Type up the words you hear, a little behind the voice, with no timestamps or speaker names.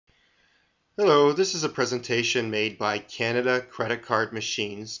Hello, this is a presentation made by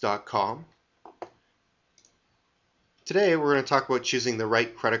CanadaCreditCardMachines.com. Today we're going to talk about choosing the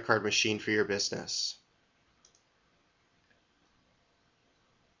right credit card machine for your business.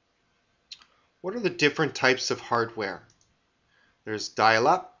 What are the different types of hardware? There's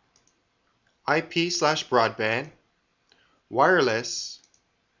dial-up, IP/broadband, wireless,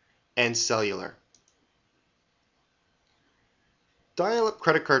 and cellular. Dial-up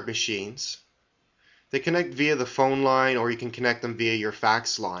credit card machines, they connect via the phone line, or you can connect them via your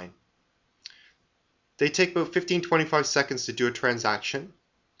fax line. They take about 15-25 seconds to do a transaction,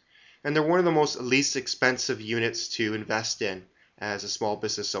 and they're one of the least expensive units to invest in as a small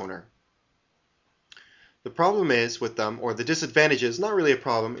business owner. The problem is with them, or the disadvantage is, not really a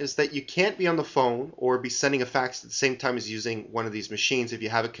problem, is that you can't be on the phone or be sending a fax at the same time as using one of these machines if you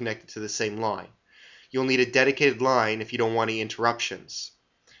have it connected to the same line. You'll need a dedicated line if you don't want any interruptions.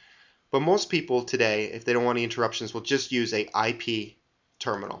 But most people today, if they don't want any interruptions, will just use a IP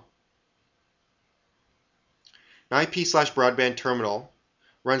terminal. An IP/broadband terminal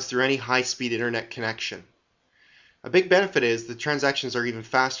runs through any high-speed internet connection. A big benefit is the transactions are even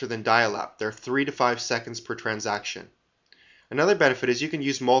faster than dial-up. They're 3 to 5 seconds per transaction. Another benefit is you can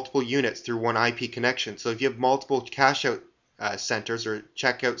use multiple units through one IP connection. So if you have multiple cash out centers or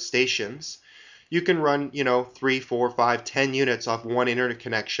checkout stations, you can run 3, 4, 5, 10 units off one internet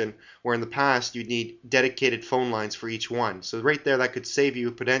connection, where in the past you'd need dedicated phone lines for each one. So right there, that could save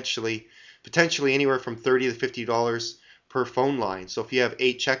you potentially anywhere from $30 to $50 per phone line. So if you have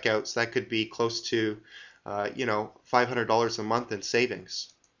 8 checkouts, that could be close to $500 a month in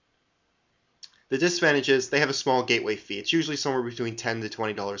savings. The disadvantage is they have a small gateway fee. It's usually somewhere between $10 to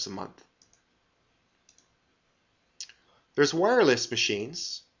 $20 a month. There's wireless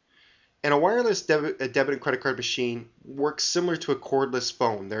machines, and a wireless debit and credit card machine works similar to a cordless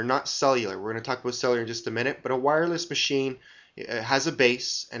phone. They're not cellular. We're going to talk about cellular in just a minute, but a wireless machine has a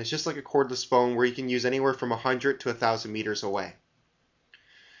base, and it's just like a cordless phone where you can use anywhere from 100 to 1,000 meters away.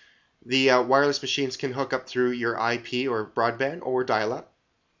 The wireless machines can hook up through your IP or broadband or dial-up.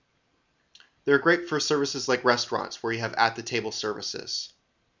 They're great for services like restaurants where you have at-the-table services.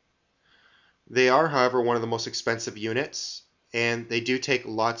 They are, however, one of the most expensive units, and they do take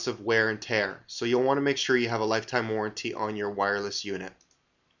lots of wear and tear. So you'll want to make sure you have a lifetime warranty on your wireless unit.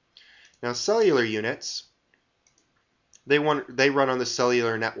 Now, cellular units, they run on the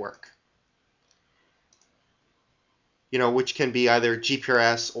cellular network, which can be either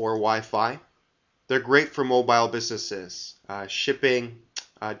GPRS or Wi-Fi. They're great for mobile businesses, shipping,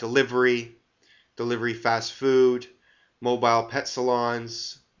 delivery fast food, mobile pet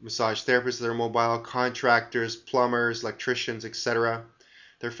salons, massage therapists that are mobile, contractors, plumbers, electricians, etc.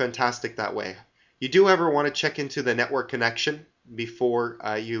 They're fantastic that way. You do ever want to check into the network connection before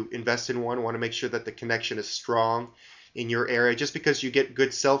you invest in one. Want to make sure that the connection is strong in your area. Just because you get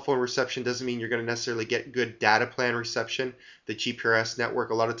good cell phone reception doesn't mean you're going to necessarily get good data plan reception. The GPRS network,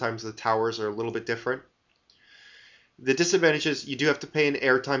 a lot of times the towers are a little bit different. The disadvantage is you do have to pay an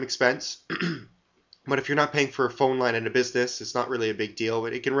airtime expense. But if you're not paying for a phone line in a business, it's not really a big deal,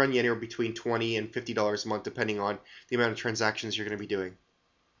 but it can run you anywhere between $20 and $50 a month depending on the amount of transactions you're going to be doing.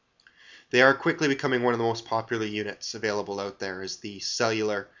 They are quickly becoming one of the most popular units available out there is the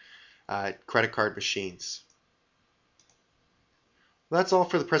cellular credit card machines. Well, that's all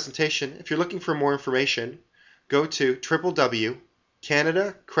for the presentation. If you're looking for more information, go to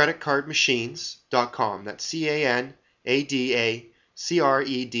www.CanadaCreditCardMachines.com. That's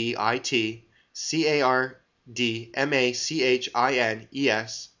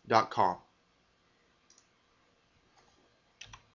CanadaCreditMachines.com.